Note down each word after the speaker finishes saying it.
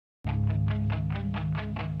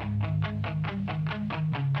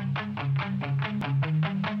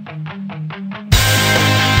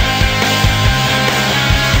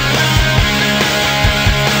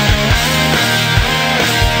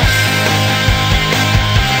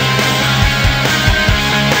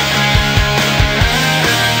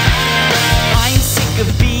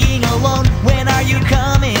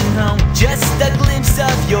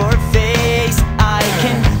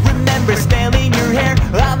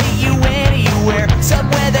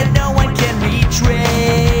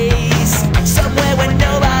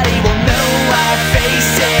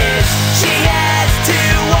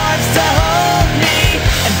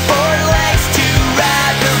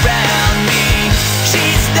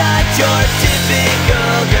your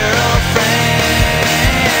typical girlfriend.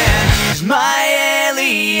 She's my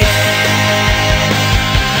alien.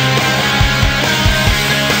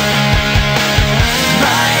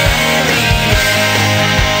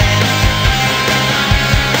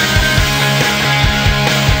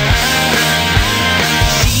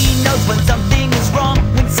 When something is wrong,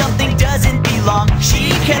 when something doesn't belong, she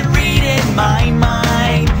can read in my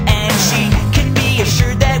mind, and she can be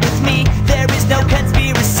assured that with me there is no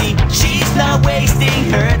conspiracy. She's not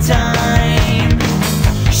wasting her time.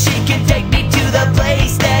 She can take me to the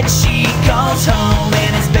place that she calls home,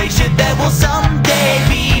 in a spaceship that will someday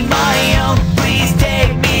be my own. Please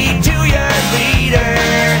take me to your leader.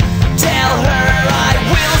 Tell her I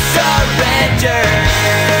will surrender.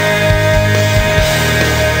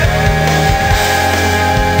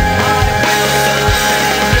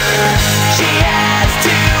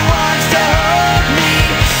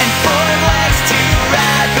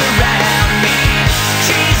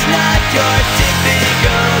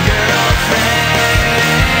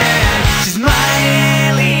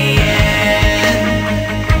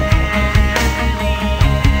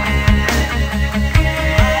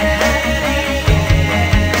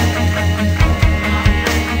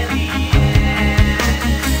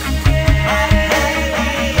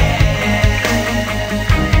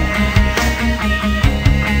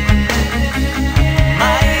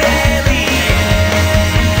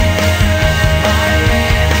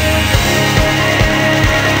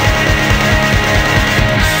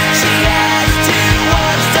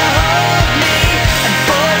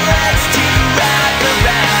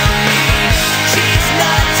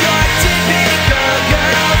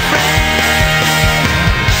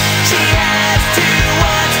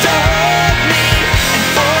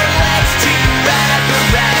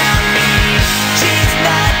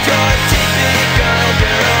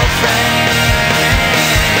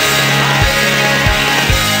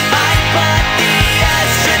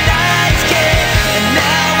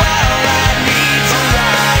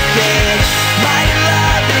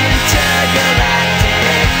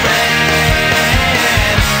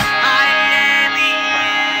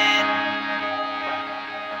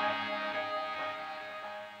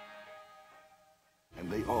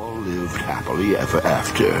 They all lived happily ever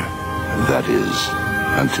after. That is,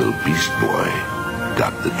 until Beast Boy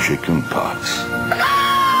got the chicken pox.